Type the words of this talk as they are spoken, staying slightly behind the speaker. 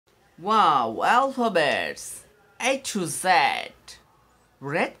Wow, alphabets A to Z.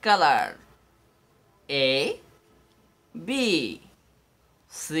 Red color A, B,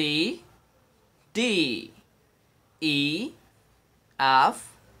 C, D, E,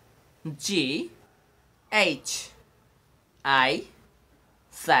 F, G, H, I,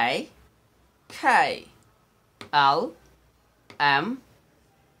 C, K, L, M,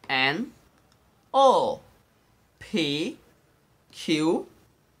 N, O, P, Q,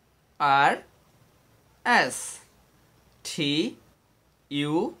 R, S, T,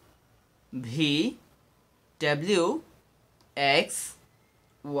 U, V, W, X,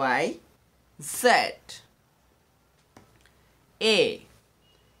 Y, Z. A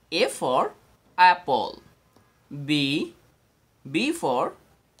for apple. B for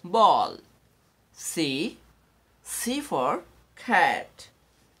ball. C for cat.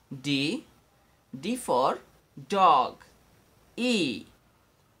 D for dog. E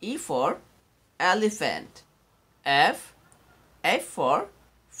for elephant. F for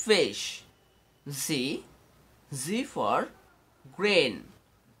fish. Z for green.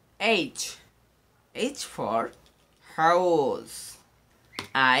 H for house.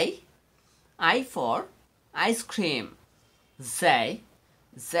 I for ice cream. Z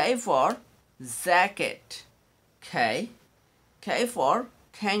for jacket. K for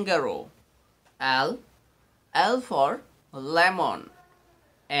kangaroo. L for lemon.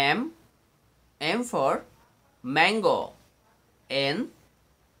 M for mango. N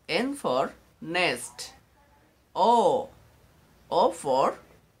for nest. O for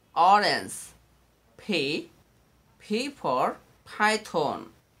orange. P for python.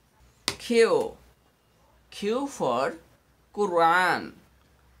 Q for Quran.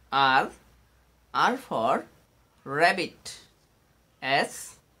 R for rabbit.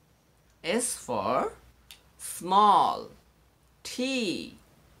 S for small. T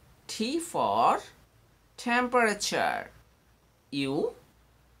for temperature. U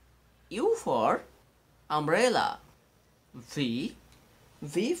for umbrella. V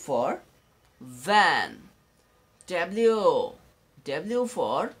for van. W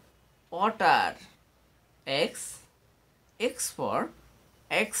for water. X for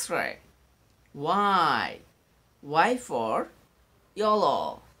X-ray. Y for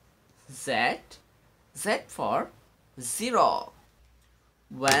yellow. Z for zero.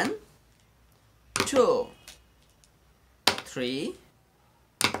 1, 2, 3,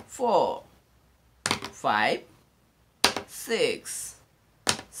 4, 5, 6,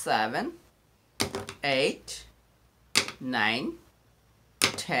 7, 8, 9,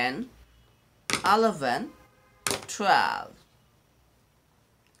 10, 11, 12.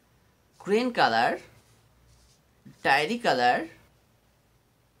 Green color, dairy color,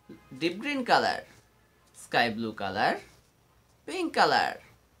 deep green color, sky blue color, pink color,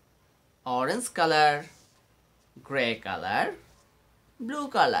 orange color, gray color, blue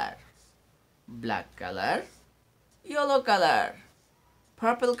color, black color, yellow color,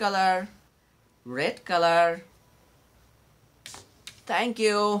 purple color, red color. Thank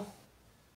you.